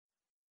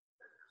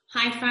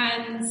Hi,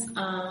 friends.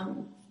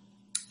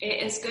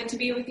 It is good to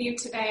be with you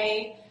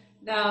today,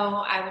 though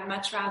I would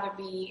much rather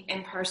be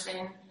in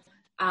person.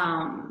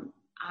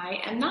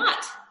 I am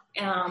not.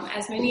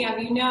 As many of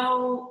you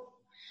know,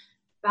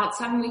 about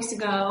 7 weeks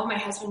ago, my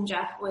husband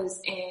Jeff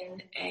was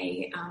in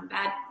a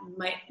bad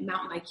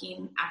mountain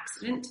biking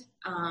accident,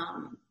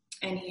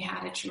 and he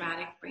had a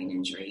traumatic brain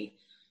injury.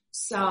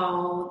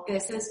 So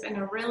this has been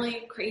a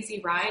really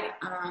crazy ride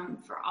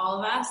for all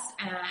of us,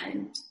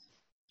 and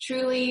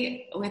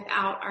truly,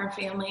 without our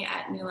family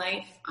at New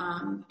Life,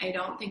 I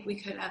don't think we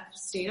could have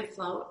stayed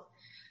afloat.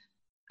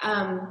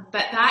 But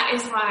that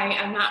is why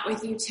I'm not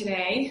with you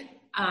today.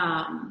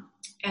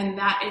 And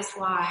that is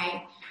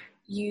why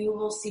you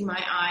will see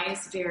my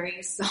eyes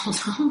very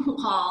seldom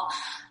while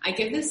I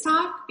give this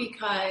talk,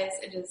 because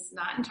it is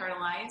not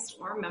internalized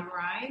or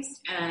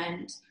memorized.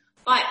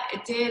 But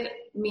it did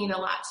mean a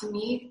lot to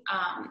me.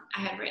 I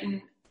had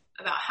written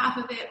about half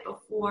of it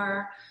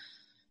before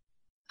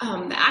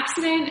the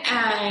accident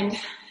and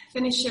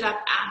finished it up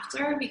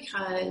after,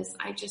 because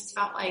I just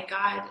felt like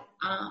God,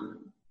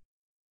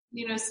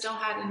 still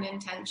had an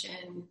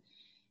intention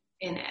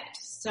in it.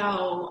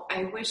 So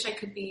I wish I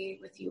could be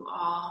with you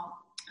all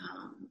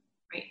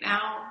right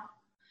now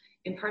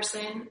in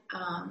person,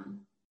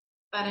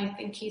 but I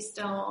think he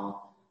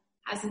still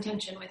has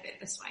intention with it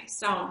this way.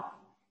 So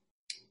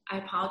I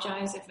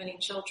apologize if any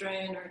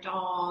children or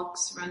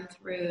dogs run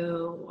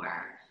through,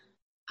 or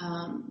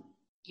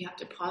you have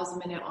to pause a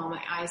minute while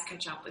my eyes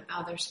catch up with the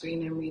other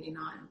screen I'm reading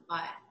on.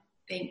 But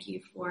thank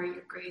you for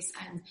your grace,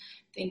 and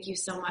thank you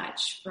so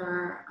much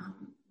for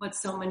what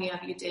so many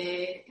of you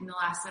did in the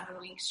last 7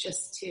 weeks,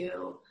 just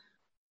to,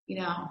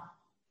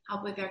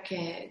 help with our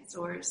kids,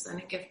 or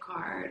send a gift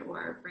card,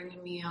 or bring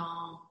a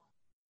meal,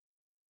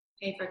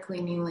 pay for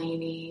cleaning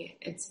lady.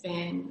 It's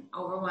been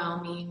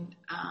overwhelming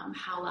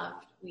how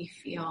loved we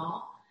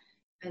feel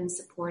and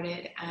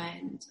supported,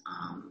 and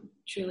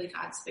truly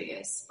God's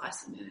biggest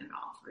blessing in it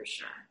all, for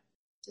sure,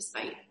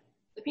 despite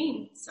the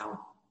pain. So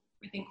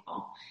we're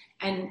thankful,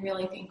 and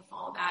really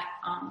thankful that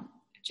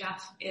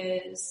Jeff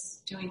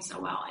is doing so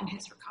well in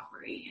his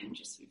recovery, and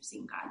just we've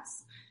seen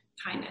God's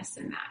kindness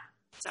in that.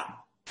 So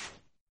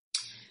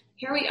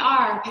here we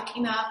are,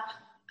 picking up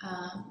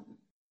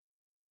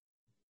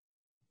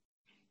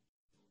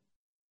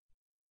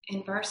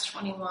in verse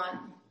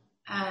 21,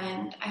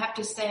 and I have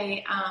to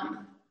say,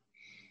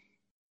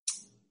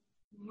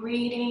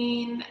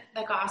 reading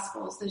the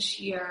Gospels this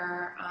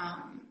year,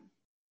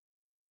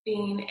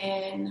 being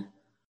in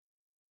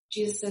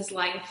Jesus'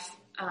 life,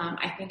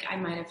 I think I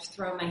might have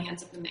thrown my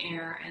hands up in the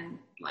air and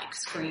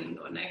screamed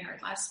when I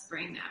heard last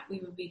spring that we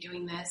would be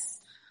doing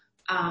this.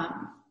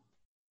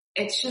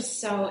 It's just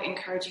so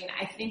encouraging.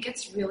 I think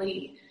it's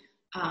really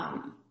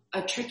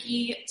a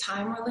tricky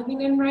time we're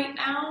living in right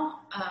now.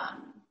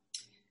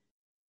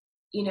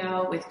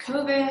 With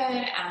COVID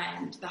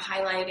and the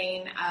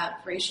highlighting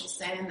of racial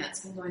sin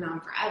that's been going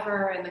on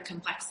forever, and the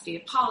complexity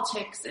of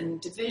politics and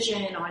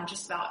division on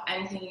just about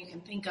anything you can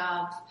think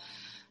of.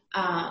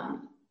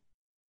 And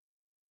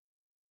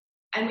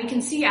we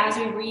can see as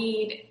we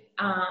read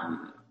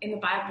in the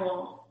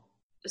Bible,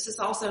 this is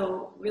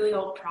also really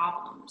old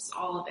problems,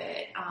 all of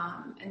it.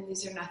 And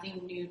these are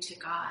nothing new to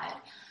God.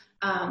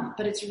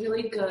 But it's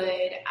really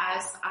good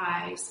as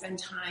I spend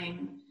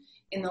time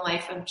in the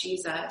life of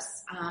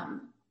Jesus,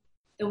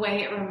 the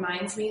way it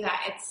reminds me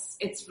that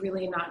it's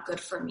really not good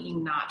for me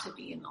not to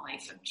be in the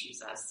life of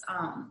Jesus.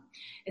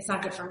 It's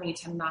not good for me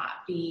to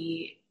not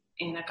be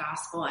in a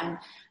gospel. And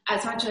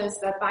as much as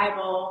the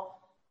Bible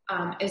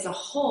is a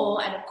whole,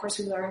 and of course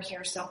we learn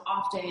here so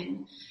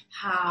often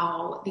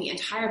how the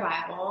entire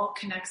Bible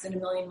connects in a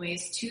million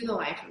ways to the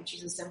life of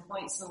Jesus and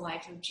points to the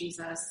life of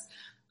Jesus,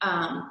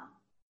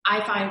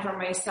 I find for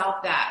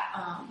myself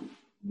that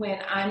when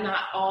I'm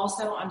not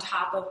also on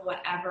top of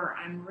whatever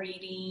I'm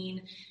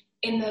reading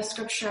in the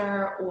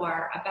scripture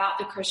or about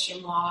the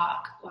Christian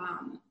walk,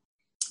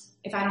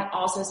 if I don't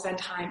also spend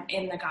time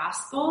in the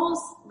Gospels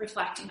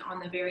reflecting on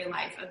the very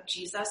life of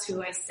Jesus,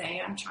 who I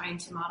say I'm trying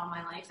to model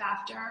my life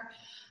after,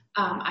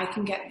 I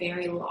can get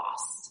very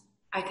lost.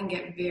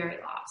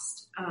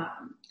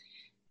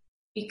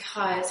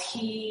 Because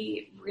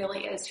he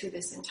really is who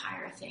this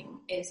entire thing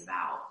is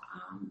about.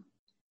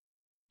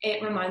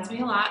 It reminds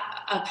me a lot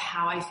of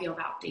how I feel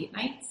about date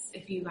nights.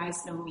 If you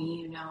guys know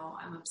me, you know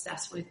I'm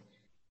obsessed with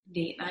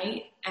date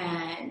night,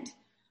 and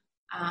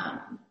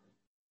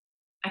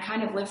I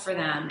kind of live for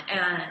them.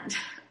 And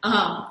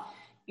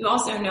you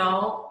also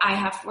know I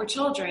have 4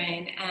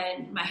 children,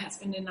 and my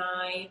husband and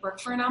I work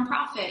for a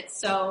nonprofit.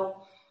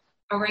 So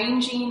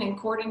arranging and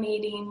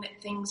coordinating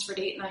things for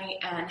date night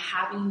and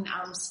having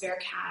spare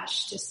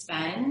cash to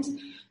spend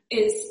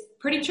is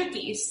pretty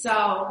tricky.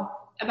 So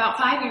about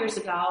 5 years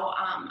ago,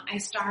 I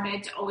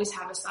started to always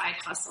have a side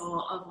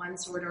hustle of one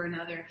sort or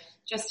another,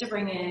 just to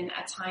bring in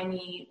a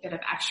tiny bit of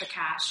extra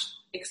cash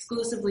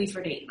exclusively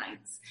for date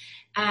nights.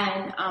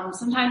 And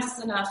sometimes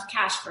it's enough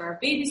cash for a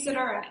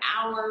babysitter and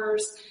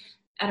hours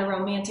at a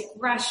romantic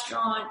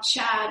restaurant,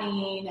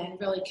 chatting and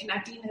really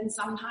connecting. And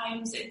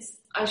sometimes it's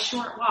a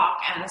short walk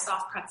and a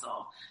soft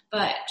pretzel,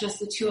 but just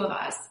the two of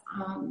us.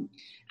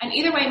 And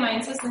either way, my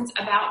insistence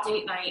about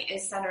date night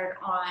is centered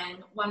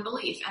on one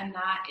belief, and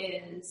that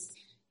is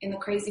in the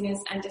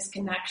craziness and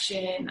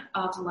disconnection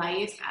of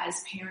life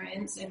as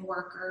parents and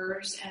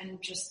workers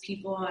and just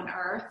people on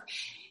earth.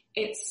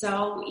 It's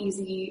so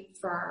easy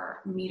for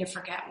me to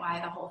forget why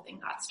the whole thing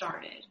got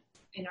started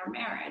in our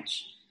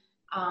marriage.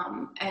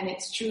 And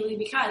it's truly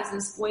because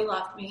this boy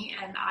loved me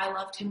and I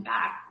loved him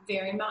back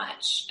very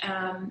much.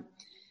 And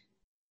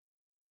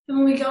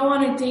when we go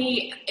on a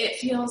date, it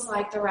feels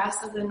like the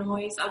rest of the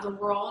noise of the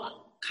world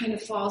kind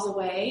of falls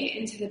away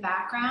into the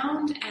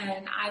background,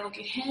 and I look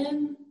at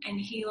him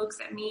and he looks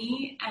at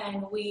me,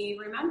 and we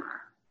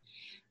remember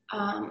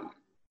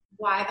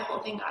why the whole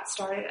thing got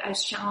started,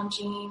 as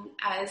challenging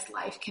as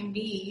life can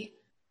be,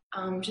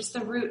 just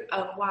the root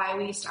of why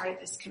we started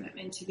this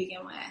commitment to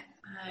begin with.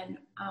 And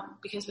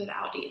because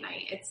without date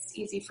night, it's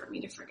easy for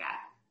me to forget.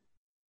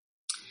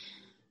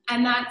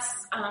 And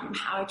that's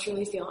how I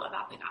truly feel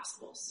about the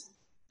Gospels.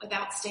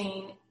 Without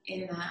staying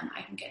in them,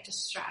 I can get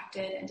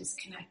distracted and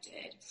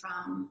disconnected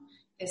from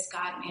this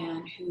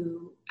God-man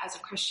who, as a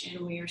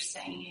Christian, we are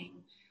saying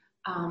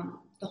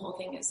the whole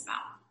thing is about.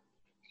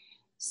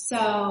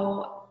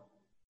 So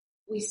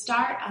we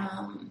start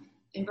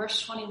in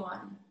verse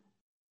 21.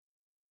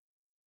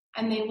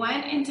 And they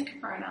went into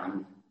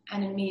Capernaum,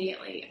 and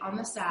immediately on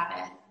the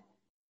Sabbath,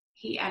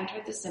 he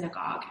entered the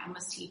synagogue and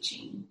was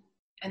teaching.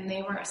 And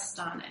they were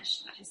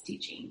astonished at his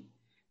teaching,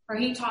 for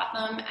he taught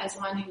them as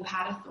one who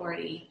had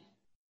authority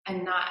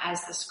and not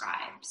as the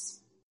scribes.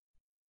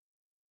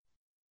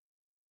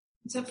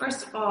 So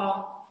first of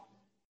all,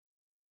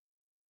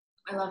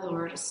 I love the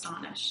word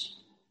astonish.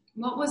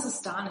 What was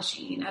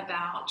astonishing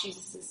about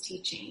Jesus'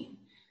 teaching?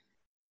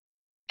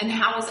 And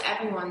how was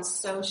everyone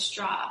so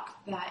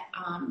struck that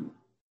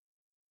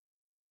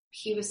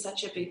he was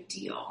such a big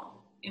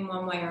deal in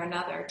one way or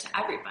another to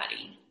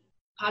everybody,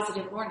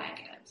 positive or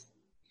negative?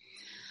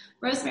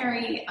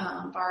 Rosemary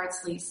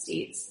Bardsley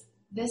states,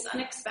 this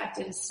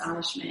unexpected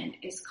astonishment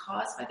is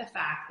caused by the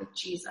fact that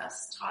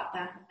Jesus taught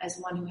them as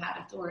one who had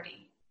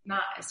authority,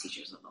 not as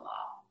teachers of the law.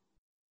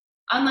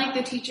 Unlike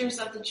the teachers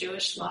of the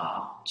Jewish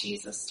law,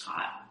 Jesus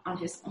taught on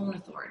his own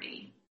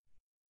authority.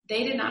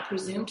 They did not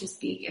presume to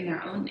speak in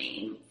their own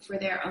name for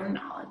their own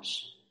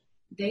knowledge.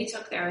 They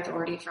took their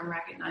authority from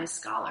recognized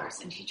scholars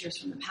and teachers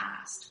from the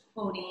past,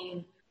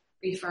 quoting,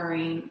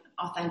 referring,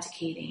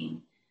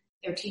 authenticating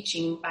their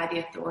teaching by the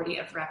authority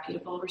of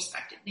reputable,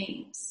 respected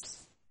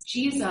names.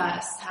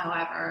 Jesus,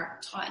 however,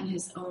 taught in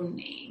his own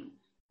name,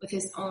 with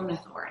his own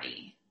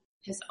authority,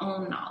 his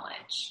own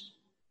knowledge,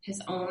 his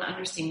own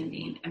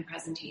understanding and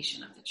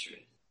presentation of the truth.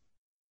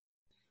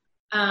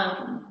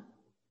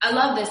 I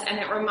love this, and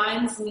it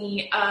reminds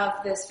me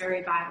of this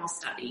very Bible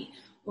study.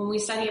 When we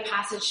study a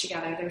passage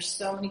together, there's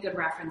so many good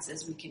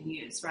references we can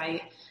use,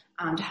 right,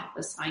 to help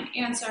us find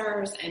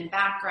answers and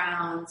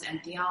backgrounds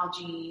and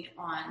theology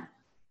on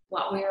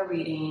what we are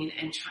reading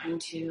and trying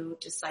to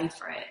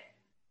decipher it.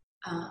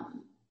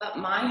 But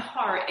my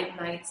heart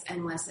ignites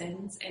and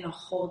listens in a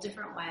whole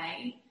different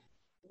way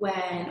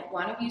when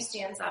one of you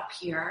stands up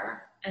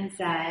here and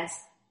says,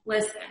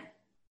 listen,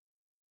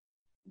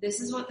 this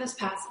is what this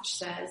passage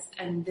says,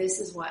 and this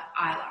is what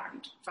I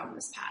learned from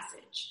this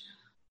passage.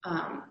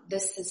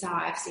 This is how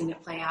I've seen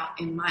it play out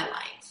in my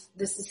life.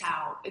 This is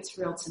how it's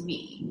real to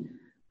me.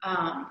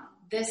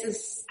 This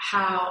is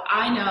how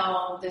I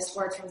know this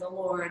word from the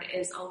Lord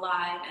is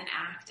alive and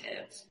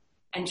active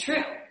and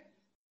true.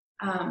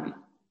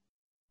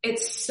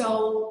 It's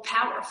so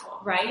powerful,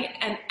 right?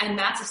 And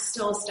that's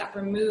still a step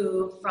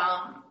removed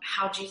from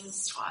how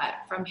Jesus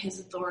taught from his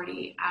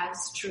authority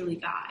as truly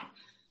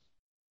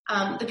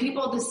God. The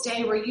people of this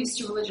day were used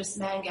to religious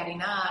men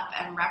getting up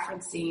and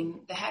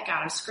referencing the heck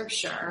out of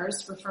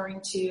scriptures,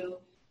 referring to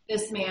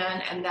this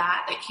man and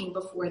that came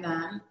before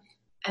them.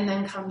 And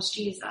then comes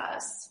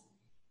Jesus.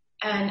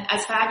 And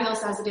as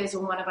fabulous as it is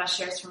when one of us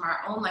shares from our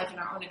own life and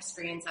our own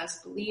experience as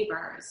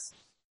believers,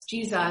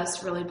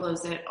 Jesus really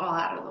blows it all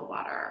out of the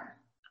water.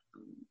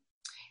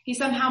 He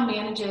somehow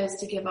manages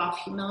to give off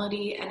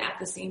humility and at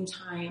the same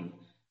time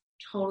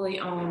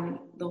totally own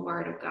the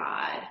word of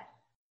God,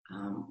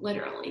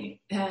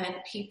 literally. And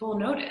people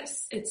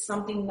notice. It's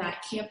something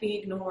that can't be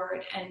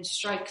ignored and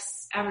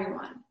strikes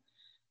everyone.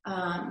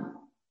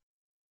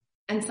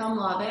 And some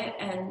love it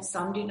and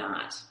some do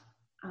not.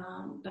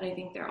 But I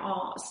think they're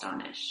all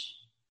astonished.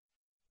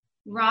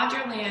 Roger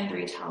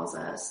Landry tells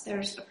us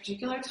there's a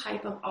particular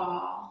type of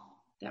awe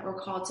that we're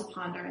called to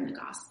ponder in the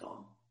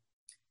gospel.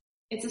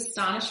 It's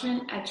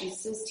astonishment at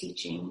Jesus'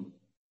 teaching,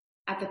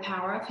 at the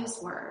power of his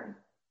word.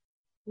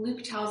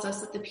 Luke tells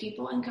us that the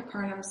people in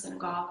Capernaum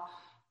synagogue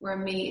were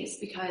amazed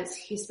because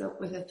he spoke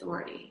with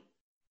authority.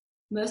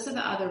 Most of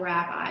the other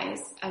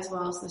rabbis, as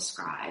well as the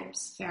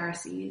scribes,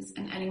 Pharisees,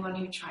 and anyone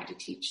who tried to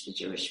teach the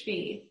Jewish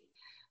faith,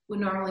 would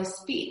normally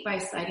speak by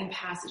citing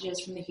passages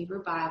from the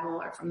Hebrew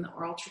Bible or from the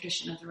oral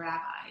tradition of the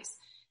rabbis.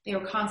 They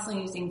were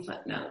constantly using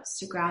footnotes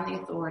to ground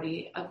the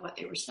authority of what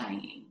they were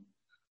saying.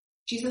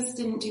 Jesus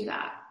didn't do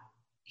that.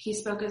 He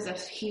spoke as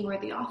if he were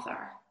the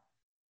author.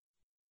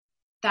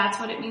 That's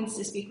what it means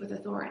to speak with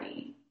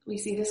authority. We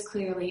see this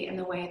clearly in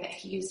the way that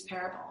he used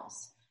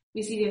parables.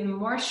 We see it even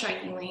more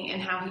strikingly in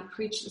how he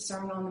preached the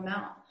Sermon on the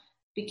Mount,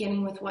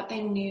 beginning with what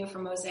they knew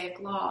from Mosaic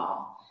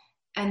law,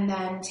 and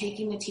then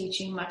taking the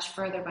teaching much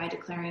further by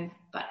declaring,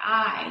 "But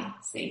I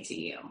say to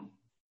you,"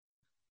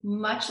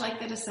 much like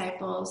the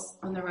disciples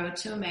on the road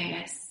to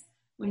Emmaus.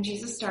 When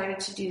Jesus started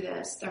to do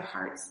this, their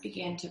hearts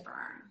began to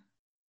burn.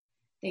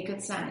 They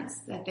could sense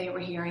that they were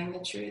hearing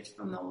the truth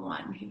from the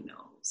one who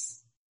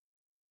knows.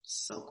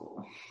 So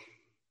cool.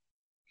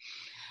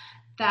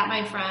 That,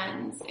 my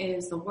friends,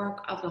 is the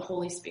work of the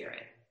Holy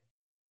Spirit.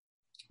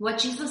 What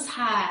Jesus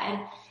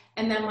had,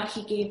 and then what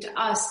he gave to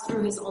us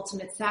through his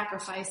ultimate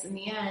sacrifice in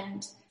the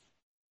end,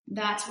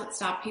 that's what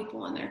stopped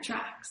people in their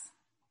tracks.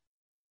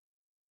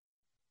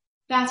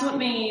 That's what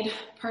made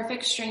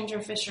perfect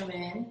stranger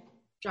fishermen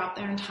drop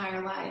their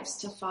entire lives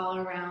to follow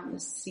around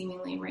this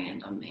seemingly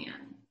random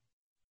man.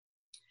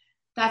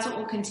 That's what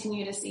we'll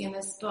continue to see in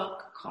this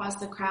book cause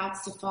the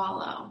crowds to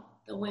follow,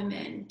 the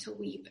women to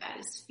weep at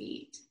his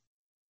feet,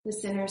 the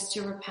sinners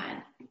to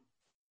repent,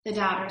 the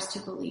doubters to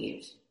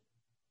believe,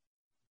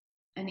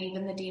 and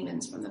even the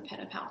demons from the pit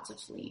of hell to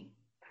flee.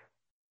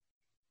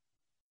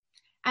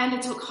 And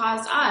it's what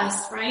caused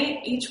us,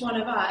 right? Each one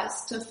of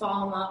us to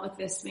fall in love with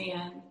this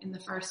man in the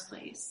first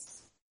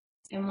place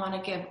and want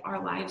to give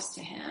our lives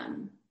to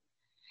him.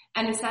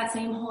 And it's that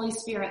same Holy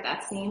Spirit,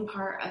 that same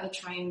part of the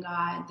triune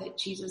God that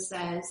Jesus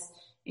says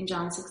in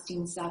John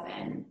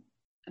 16:7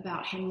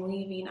 about him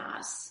leaving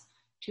us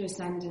to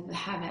ascend into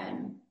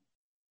heaven.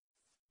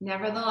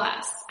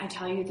 "Nevertheless, I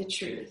tell you the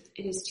truth,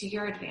 it is to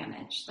your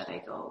advantage that I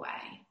go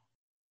away.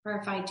 For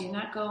if I do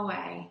not go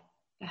away,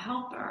 the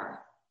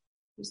Helper,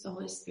 who's the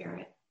Holy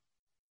Spirit,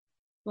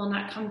 will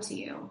not come to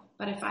you.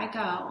 But if I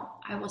go,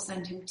 I will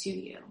send him to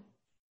you."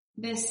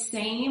 This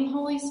same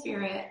Holy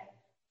Spirit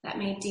that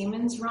made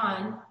demons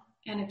run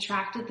and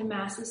attracted the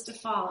masses to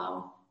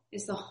follow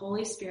is the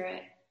Holy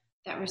Spirit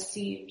that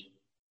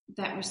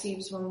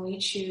receives when we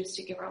choose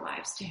to give our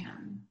lives to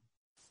him.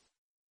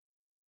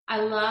 I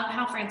love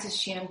how Francis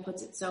Chan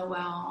puts it so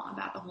well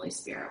about the Holy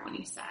Spirit when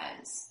he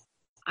says,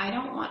 "I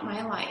don't want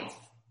my life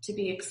to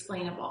be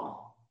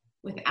explainable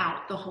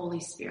without the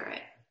Holy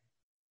Spirit.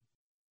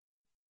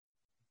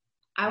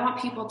 I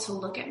want people to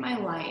look at my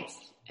life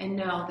and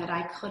know that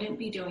I couldn't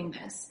be doing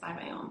this by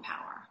my own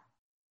power."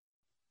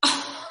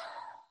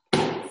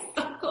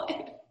 So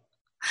good.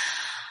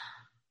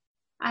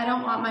 I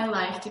don't want my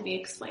life to be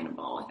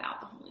explainable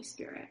without the Holy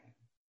Spirit.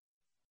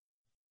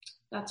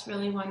 That's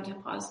really one to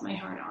pause my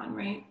heart on,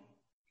 right?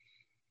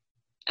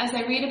 As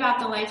I read about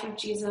the life of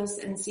Jesus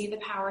and see the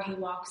power he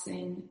walks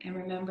in, and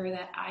remember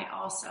that I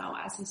also,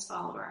 as his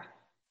follower,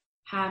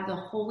 have the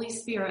Holy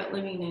Spirit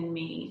living in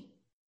me,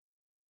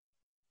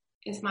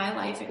 is my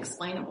life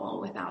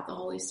explainable without the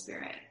Holy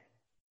Spirit?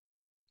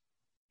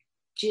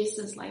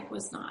 Jesus' life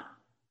was not.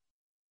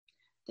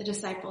 The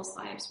disciples'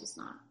 lives was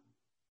not.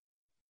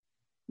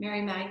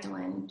 Mary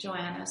Magdalene,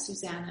 Joanna,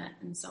 Susanna,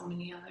 and so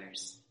many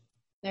others.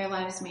 Their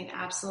lives made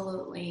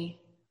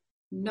absolutely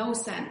no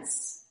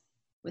sense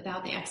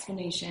without the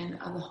explanation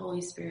of the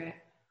Holy Spirit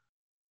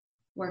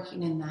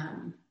working in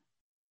them.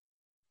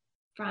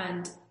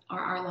 Friend, are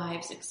our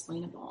lives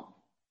explainable?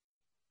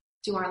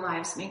 Do our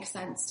lives make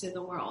sense to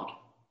the world?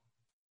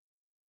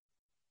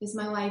 Is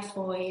my life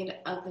void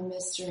of the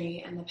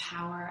mystery and the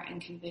power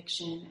and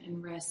conviction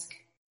and risk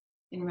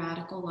and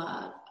radical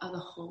love of the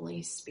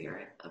Holy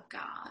Spirit of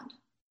God?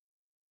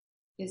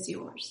 Is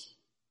yours?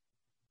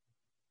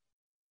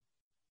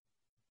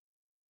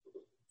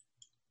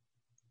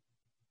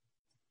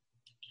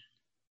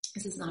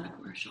 This is not a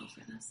commercial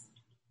for this.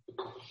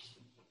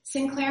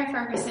 Sinclair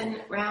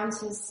Ferguson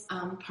rounds his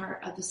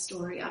part of the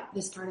story up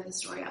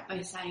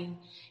by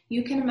saying,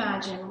 "You can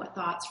imagine what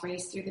thoughts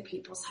raced through the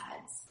people's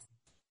heads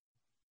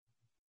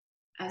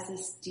as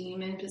this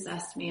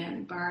demon-possessed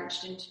man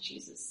barged into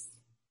Jesus,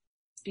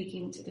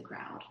 speaking to the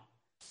crowd.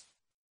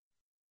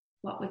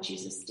 What would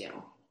Jesus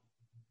do?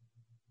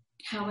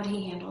 How would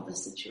he handle the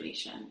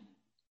situation?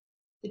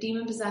 The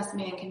demon-possessed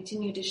man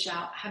continued to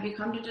shout, 'Have you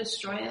come to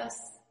destroy us?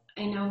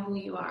 I know who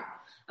you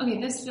are.'"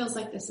 Okay, this feels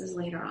like this is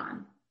later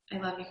on. I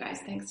love you guys.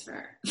 Thanks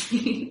for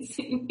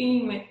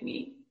being with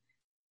me.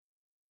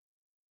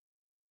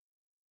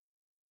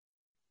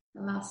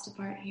 I lost a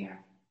part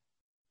here.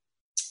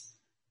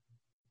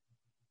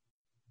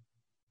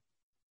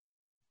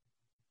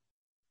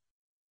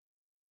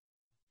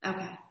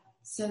 Okay,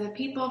 so the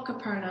people of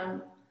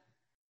Capernaum,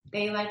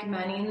 they, like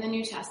many in the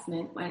New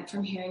Testament, went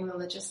from hearing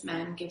religious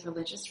men give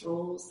religious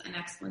rules and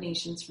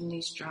explanations from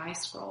these dry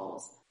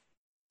scrolls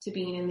to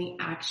being in the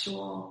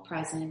actual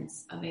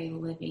presence of a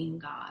living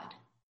God.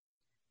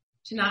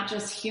 To not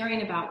just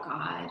hearing about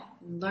God,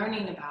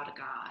 learning about a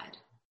God,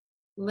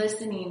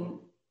 listening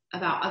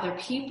about other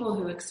people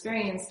who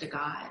experienced a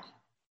God,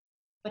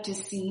 but to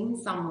seeing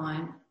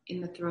someone in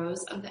the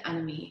throes of the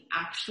enemy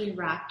actually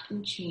wrapped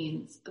in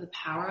chains of the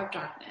power of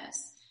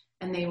darkness,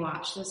 and they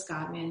watch this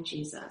God-man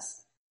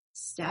Jesus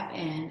step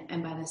in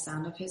and by the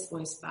sound of his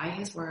voice, by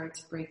his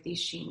words, break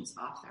these chains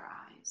off their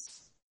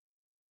eyes.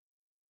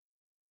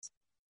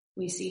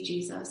 we see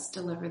Jesus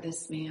deliver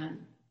this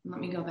man. Let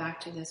me go back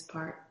to this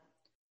part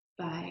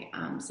by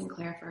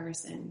Sinclair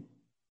Ferguson.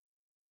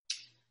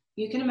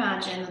 You can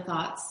imagine the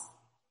thoughts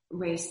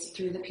raced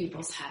through the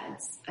people's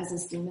heads as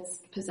this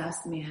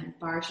demon-possessed man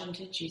barged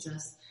into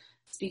Jesus,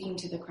 speaking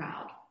to the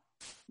crowd.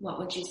 What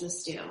would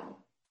Jesus do?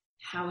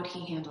 How would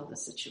he handle the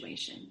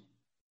situation?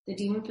 The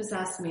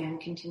demon-possessed man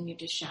continued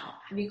to shout,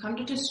 "Have you come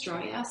to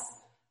destroy us?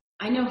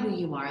 I know who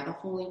you are, the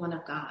Holy One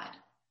of God."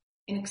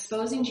 In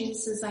exposing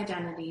Jesus'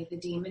 identity, the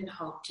demon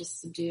hoped to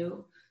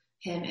subdue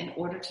him in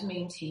order to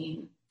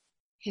maintain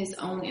his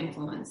own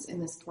influence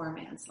in this poor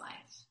man's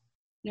life.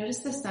 Notice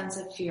the sense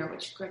of fear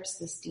which grips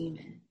this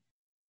demon.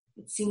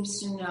 It seems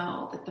to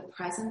know that the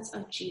presence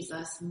of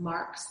Jesus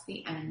marks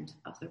the end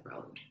of the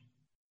road.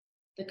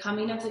 The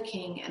coming of the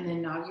king and the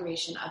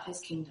inauguration of his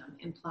kingdom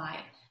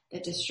imply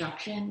that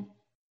destruction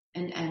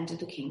and end to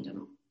the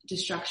kingdom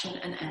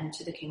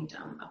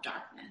of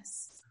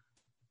darkness.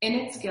 In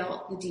its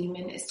guilt, the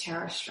demon is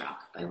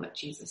terror-struck by what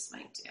Jesus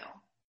might do.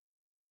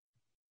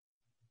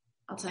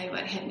 I'll tell you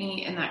what hit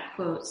me in that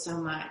quote so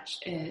much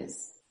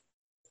is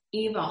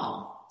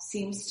evil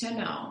seems to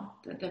know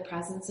that the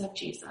presence of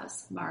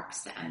Jesus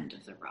marks the end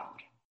of the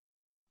road.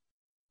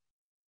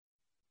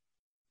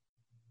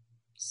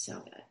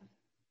 So good.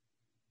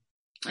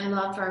 I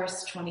love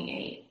verse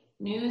 28.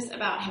 News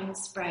about him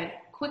spread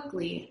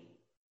quickly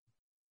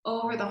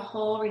over the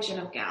whole region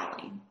of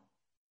Galilee.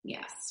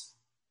 Yes,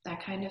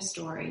 that kind of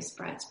story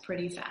spreads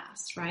pretty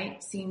fast,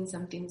 right? Seeing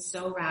something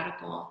so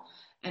radical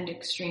and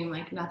extreme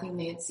like nothing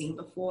they had seen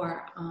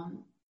before,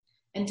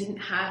 and didn't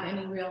have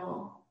any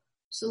real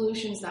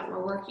solutions that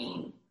were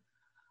working.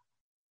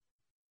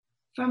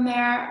 From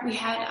there, we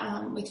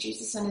head with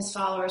Jesus and his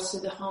followers to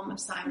the home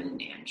of Simon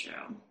and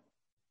Andrew.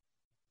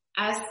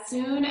 As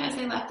soon as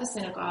they left the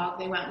synagogue,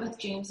 they went with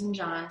James and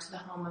John to the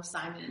home of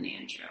Simon and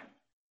Andrew.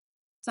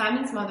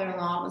 Simon's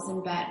mother-in-law was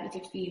in bed with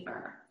a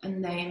fever,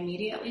 and they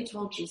immediately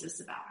told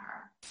Jesus about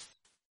her.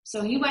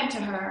 So he went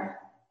to her,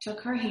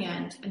 took her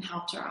hand, and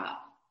helped her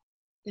up.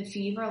 The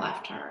fever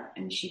left her,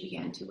 and she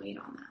began to wait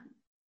on them.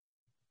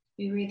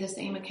 We read the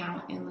same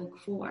account in Luke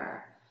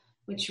 4,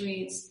 which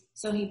reads,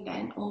 "So he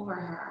bent over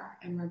her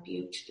and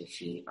rebuked the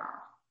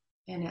fever,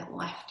 and it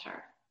left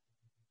her."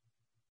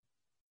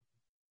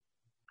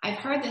 I've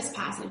heard this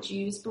passage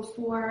used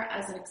before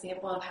as an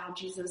example of how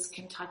Jesus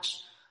can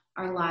touch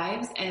our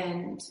lives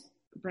and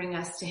bring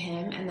us to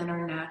him, and then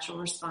our natural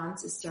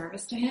response is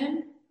service to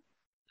him.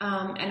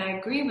 And I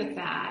agree with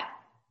that,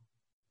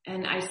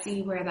 and I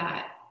see where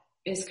that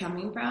is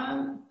coming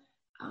from.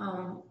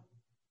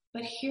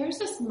 But here's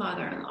this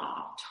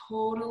mother-in-law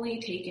totally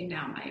taken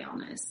down by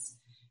illness,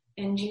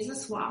 and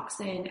Jesus walks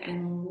in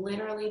and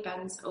literally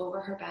bends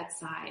over her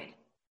bedside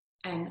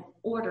and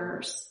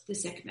orders the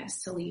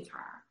sickness to leave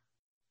her.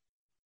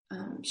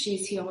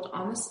 She's healed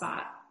on the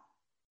spot,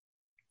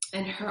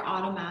 and her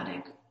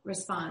automatic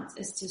response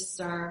is to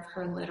serve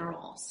her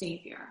literal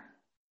Savior.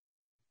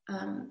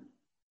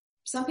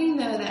 Something,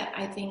 though, that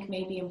I think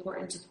may be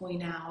important to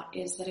point out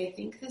is that I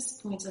think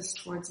this points us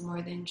towards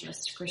more than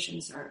just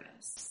Christian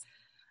service.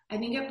 I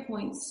think it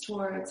points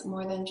towards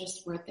more than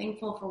just we're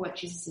thankful for what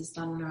Jesus has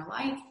done in our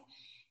life,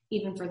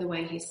 even for the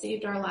way he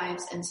saved our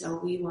lives, and so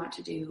we want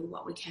to do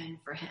what we can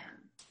for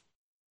him.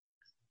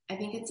 I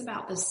think it's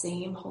about the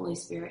same Holy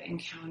Spirit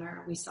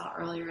encounter we saw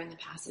earlier in the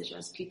passage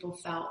as people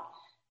felt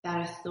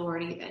that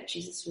authority that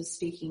Jesus was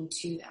speaking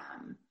to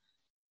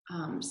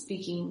them,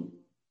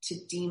 speaking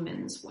to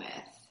demons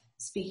with,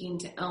 speaking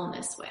to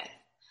illness with.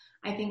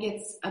 I think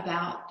it's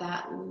about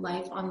that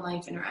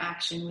life-on-life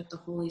interaction with the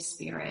Holy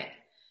Spirit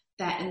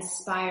that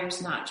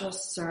inspires not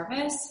just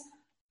service,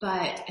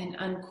 but an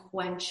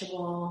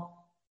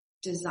unquenchable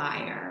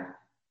desire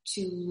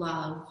to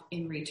love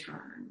in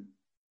return.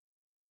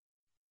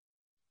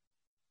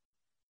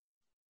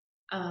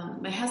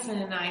 My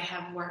husband and I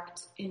have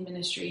worked in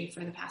ministry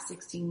for the past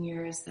 16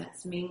 years.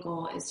 That's main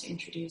goal is to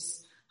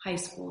introduce high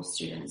school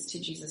students to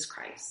Jesus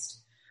Christ.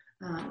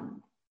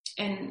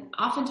 And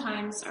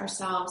oftentimes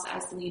ourselves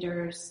as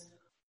leaders,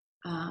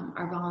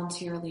 our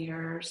volunteer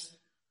leaders,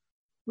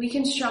 we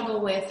can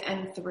struggle with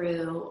and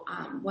through,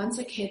 once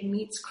a kid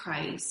meets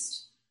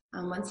Christ,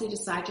 once they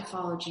decide to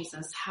follow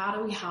Jesus, how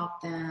do we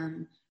help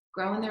them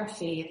grow in their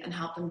faith and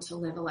help them to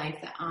live a life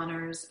that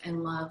honors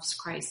and loves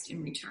Christ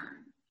in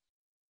return?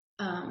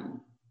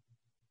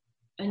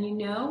 And you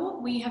know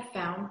what we have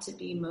found to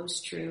be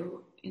most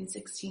true in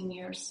 16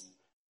 years?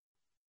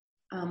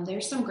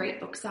 There's some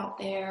great books out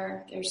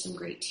there. There's some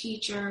great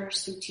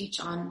teachers who teach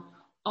on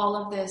all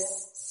of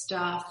this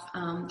stuff.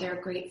 There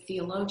are great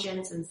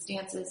theologians and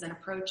stances and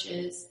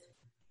approaches,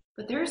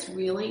 but there's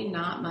really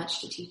not much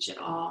to teach at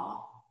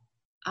all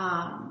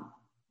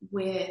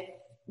with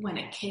when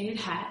a kid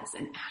has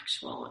an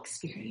actual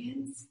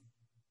experience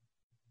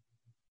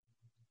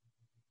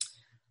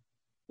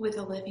with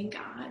a living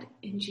God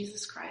in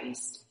Jesus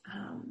Christ,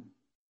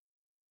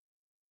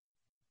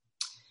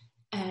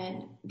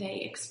 and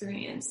they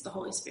experience the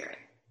Holy Spirit.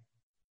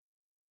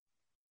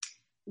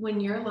 when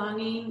your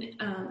longing,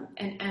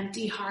 an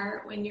empty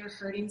heart, when your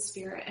hurting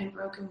spirit and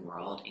broken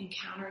world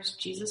encounters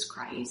Jesus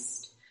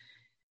Christ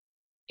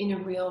in a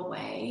real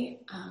way,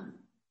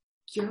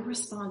 your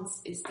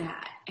response is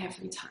that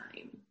every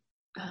time.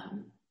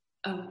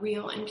 A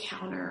real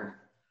encounter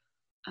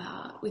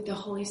with the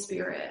Holy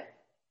Spirit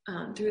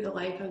through the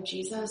life of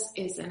Jesus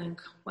is an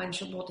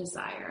unquenchable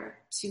desire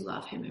to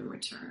love him in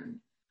return.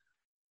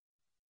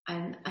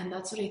 And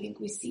that's what I think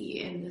we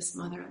see in this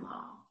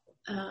mother-in-law.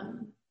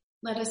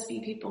 Let us be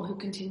people who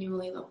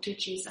continually look to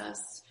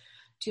Jesus,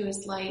 to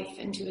his life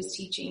and to his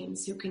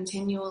teachings, who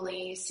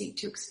continually seek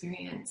to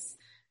experience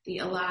the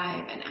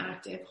alive and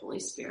active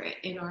Holy Spirit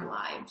in our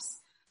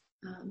lives,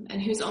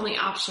 and whose only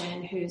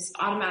option, whose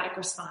automatic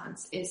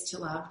response is to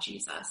love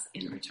Jesus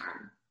in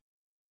return.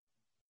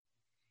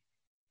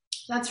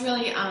 That's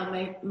really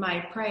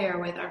my prayer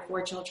with our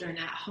 4 children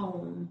at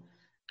home,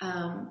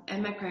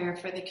 and my prayer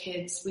for the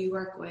kids we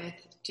work with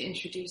to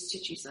introduce to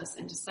Jesus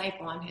and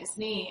disciple in his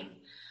name,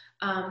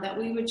 that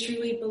we would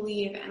truly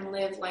believe and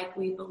live like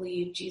we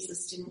believe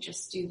Jesus didn't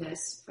just do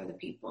this for the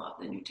people of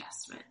the New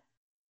Testament,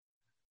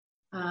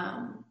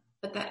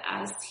 but that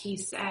as he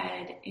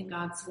said in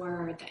God's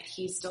word, that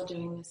he's still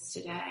doing this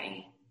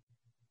today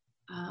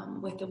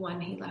with the one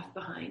he left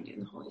behind in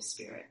the Holy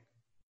Spirit.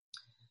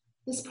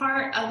 This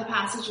part of the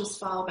passage was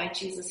followed by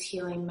Jesus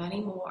healing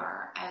many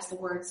more as the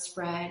word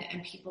spread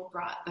and people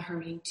brought the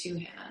hurting to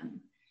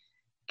him.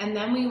 And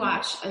then we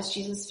watch as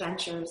Jesus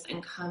ventures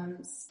and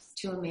comes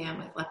to a man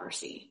with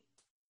leprosy.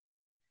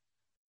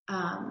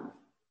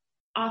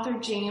 Author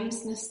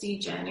James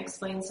Nestigen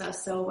explains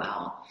this so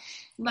well.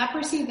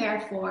 Leprosy,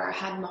 therefore,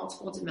 had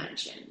multiple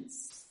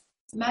dimensions: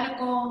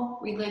 medical,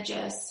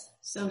 religious,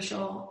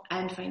 social,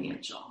 and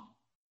financial.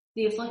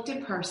 The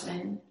afflicted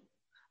person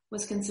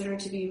was considered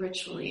to be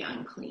ritually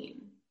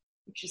unclean,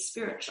 which is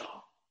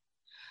spiritual.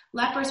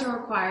 Lepers were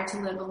required to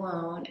live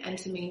alone and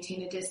to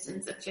maintain a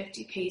distance of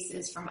 50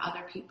 paces from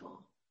other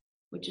people,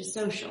 which is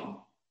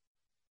social.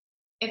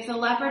 If the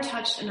leper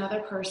touched another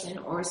person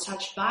or was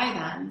touched by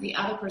them, the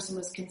other person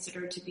was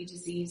considered to be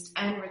diseased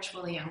and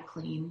ritually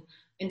unclean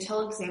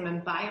until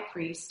examined by a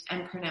priest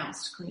and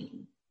pronounced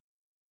clean.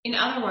 In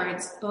other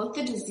words, both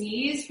the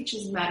disease, which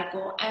is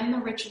medical, and the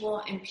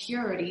ritual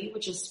impurity,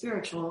 which is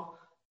spiritual,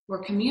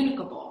 were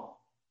communicable.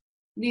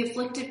 The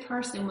afflicted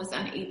person was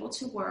unable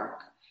to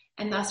work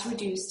and thus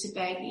reduced to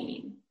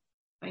begging,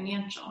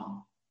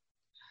 financial.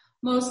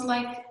 Most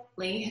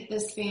likely,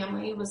 this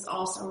family was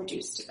also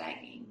reduced to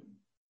begging.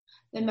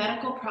 The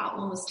medical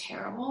problem was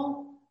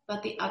terrible,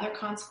 but the other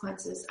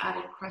consequences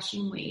added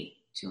crushing weight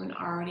to an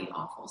already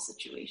awful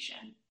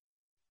situation.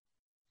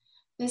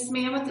 This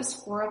man with this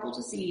horrible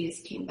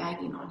disease came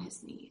begging on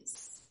his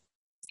knees.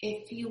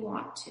 If you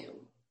want to,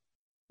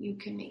 you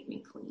can make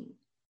me clean.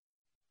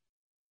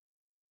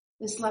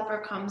 This leper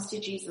comes to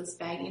Jesus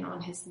begging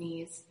on his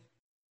knees.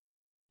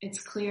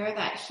 It's clear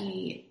that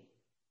he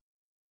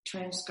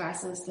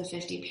transgresses the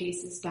 50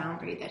 paces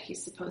boundary that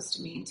he's supposed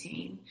to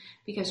maintain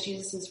because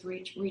Jesus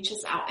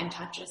reaches out and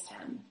touches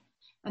him.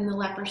 And the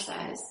leper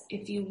says,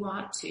 if you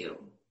want to,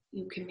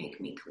 you can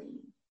make me clean.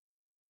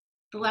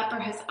 The leper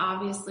has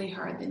obviously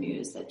heard the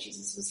news that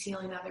Jesus was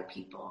healing other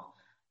people,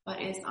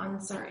 but is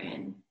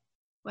uncertain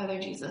whether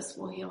Jesus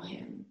will heal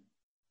him,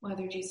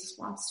 whether Jesus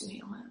wants to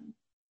heal him.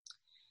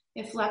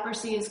 If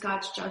leprosy is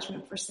God's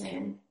judgment for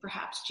sin,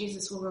 perhaps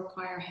Jesus will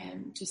require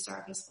him to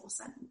serve his full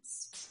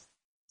sentence.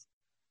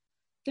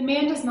 The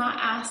man does not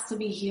ask to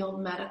be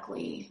healed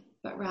medically,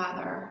 but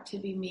rather to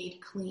be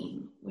made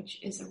clean,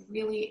 which is a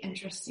really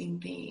interesting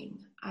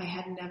thing I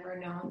had never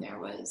known there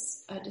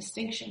was a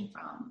distinction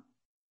from.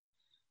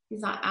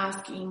 He's not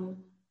asking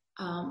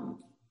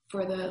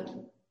for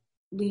the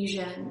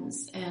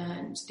lesions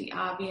and the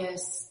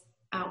obvious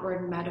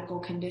outward medical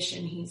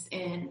condition he's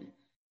in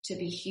to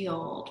be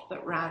healed,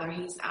 but rather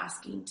he's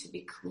asking to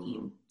be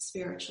clean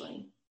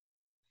spiritually,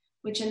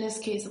 which in this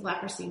case of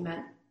leprosy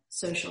meant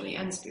socially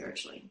and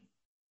spiritually.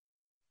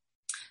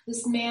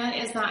 This man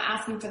is not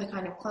asking for the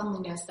kind of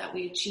cleanliness that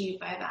we achieve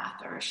by a bath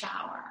or a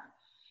shower.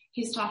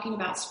 He's talking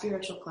about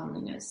spiritual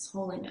cleanliness,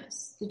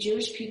 holiness. The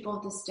Jewish people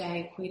of this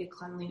day equated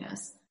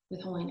cleanliness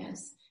with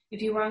holiness.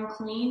 If you were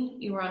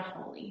unclean, you were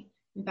unholy.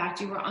 In fact,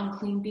 you were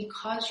unclean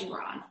because you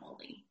were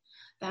unholy.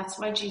 That's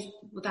why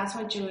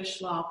Jewish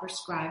law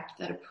prescribed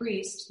that a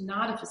priest,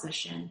 not a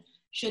physician,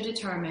 should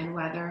determine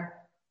whether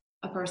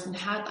a person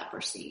had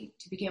leprosy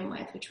to begin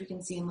with, which we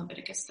can see in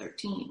Leviticus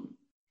 13.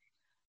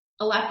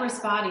 A leprous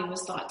body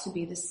was thought to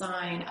be the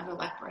sign of a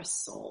leprous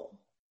soul.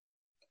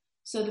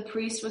 So the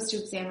priest was to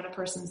examine a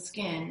person's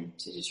skin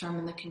to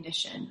determine the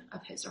condition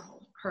of his or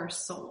her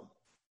soul.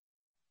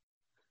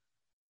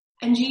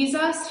 And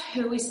Jesus,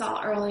 who we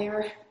saw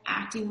earlier,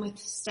 acting with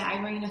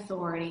staggering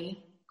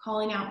authority,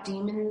 calling out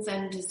demons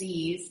and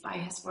disease by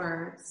his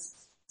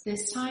words,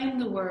 this time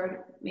the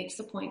word makes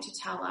a point to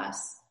tell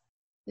us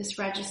this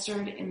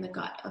registered in the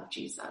gut of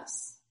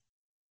Jesus.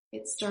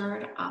 It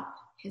stirred up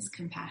his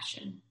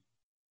compassion.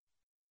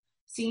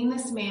 Seeing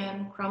this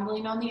man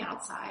crumbling on the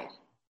outside,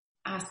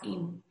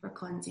 asking for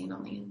cleansing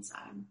on the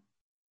inside.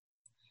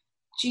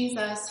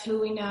 Jesus,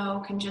 who we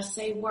know can just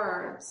say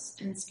words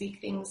and speak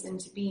things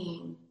into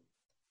being,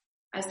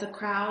 as the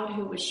crowd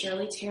who was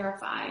surely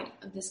terrified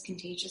of this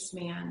contagious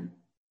man.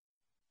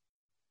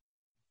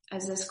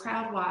 As this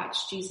crowd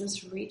watched,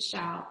 Jesus reached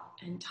out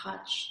and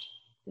touched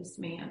this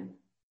man,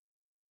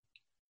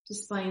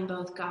 displaying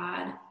both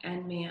God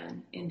and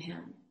man in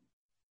him.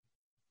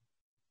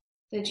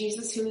 The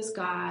Jesus who is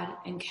God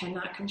and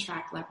cannot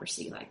contract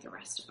leprosy like the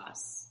rest of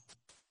us.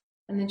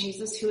 And the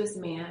Jesus who is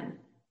man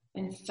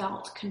and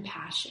felt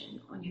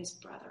compassion on his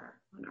brother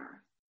on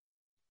earth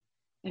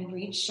and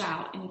reached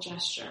out in a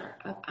gesture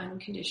of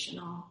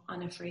unconditional,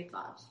 unafraid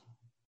love.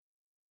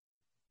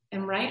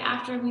 And right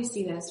after we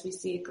see this, we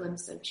see a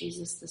glimpse of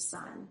Jesus the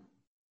Son,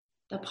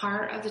 the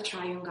part of the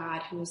triune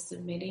God who is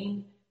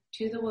submitting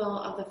to the will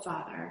of the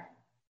Father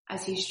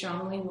as he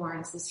strongly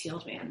warns this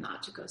healed man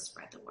not to go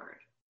spread the word.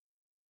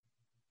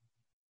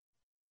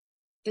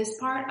 This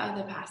part of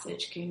the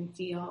passage can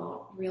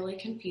feel really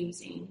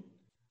confusing.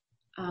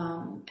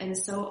 And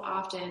so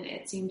often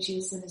it seems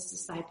Jesus and his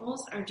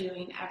disciples are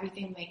doing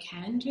everything they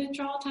can to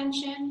draw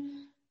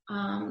attention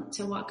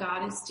to what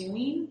God is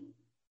doing.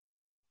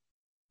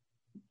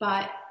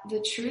 But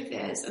the truth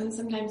is, and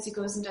sometimes he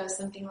goes and does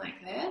something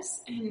like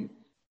this, and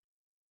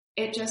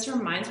it just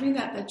reminds me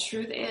that the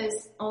truth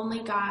is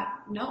only God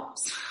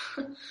knows.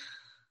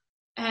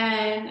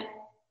 And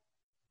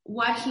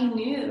what he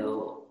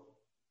knew,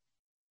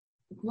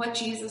 what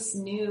Jesus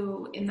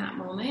knew in that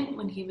moment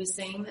when he was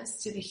saying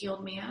this to the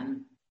healed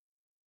man,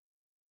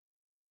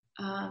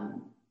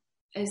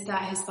 is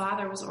that his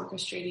Father was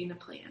orchestrating a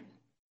plan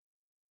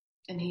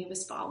and he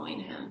was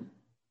following him.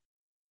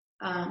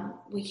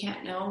 We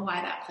can't know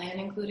why that plan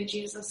included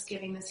Jesus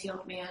giving this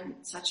healed man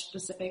such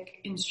specific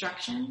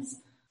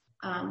instructions.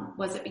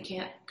 Was it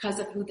because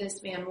of who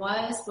this man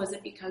was? Was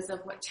it because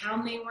of what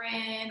town they were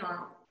in,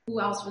 or who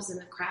else was in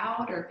the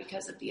crowd, or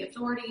because of the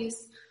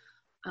authorities,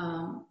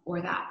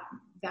 or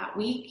that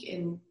week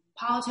in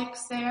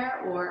politics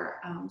there, or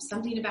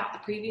something about the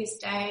previous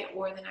day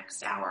or the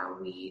next hour?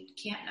 We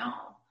can't know.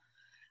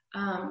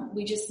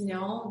 We just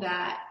know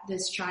that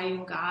this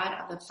triune God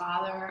of the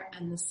Father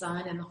and the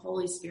Son and the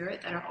Holy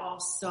Spirit that are all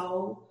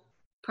so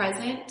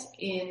present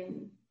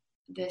in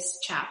this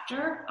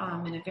chapter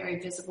in a very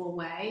visible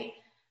way,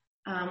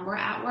 we're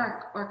at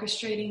work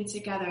orchestrating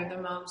together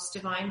the most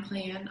divine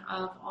plan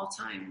of all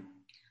time.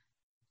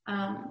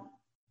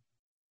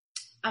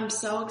 I'm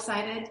so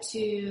excited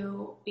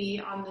to be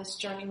on this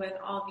journey with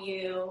all of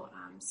you,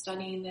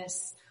 studying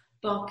this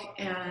book,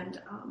 and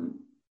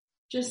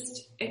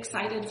just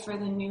excited for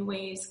the new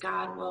ways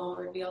God will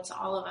reveal to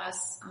all of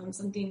us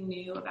something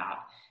new about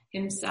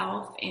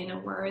himself in a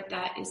word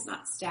that is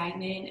not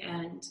stagnant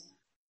and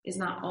is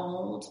not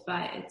old,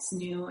 but it's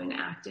new and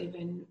active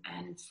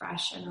and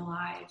fresh and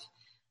alive.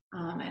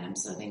 And I'm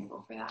so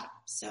thankful for that.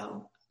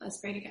 So let's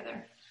pray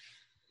together.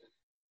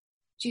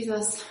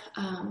 Jesus,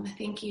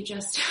 thank you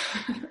just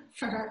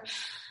for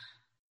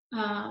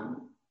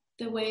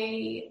the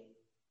way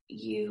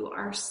you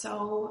are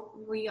so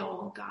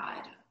real,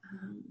 God.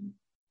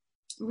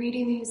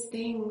 Reading these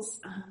things,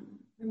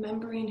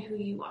 remembering who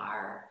you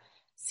are,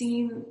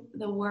 seeing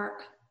the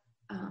work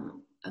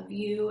of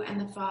you and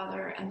the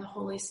Father and the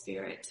Holy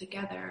Spirit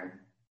together.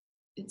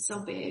 It's so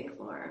big,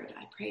 Lord.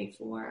 I pray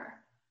for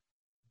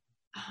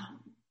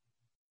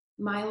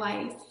my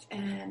life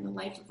and the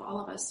life of all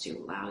of us to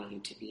allow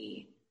you to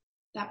be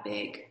that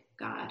big,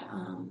 God,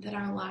 that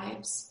our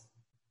lives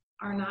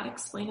are not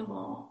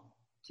explainable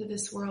to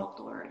this world,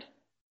 Lord,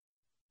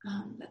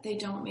 that they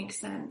don't make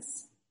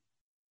sense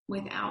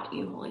without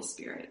you, Holy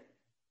Spirit.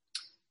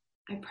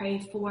 I pray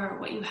for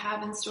what you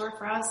have in store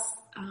for us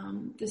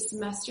this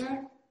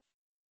semester,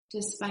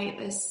 despite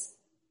this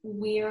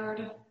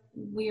weird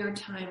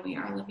time we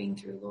are living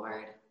through,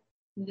 Lord,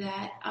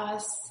 that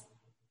us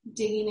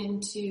digging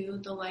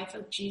into the life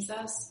of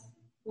Jesus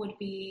would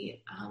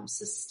be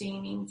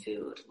sustaining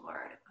food,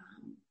 Lord,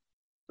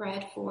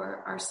 bread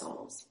for our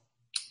souls.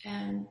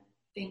 And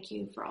thank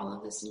you for all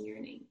of this in your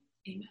name.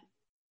 Amen.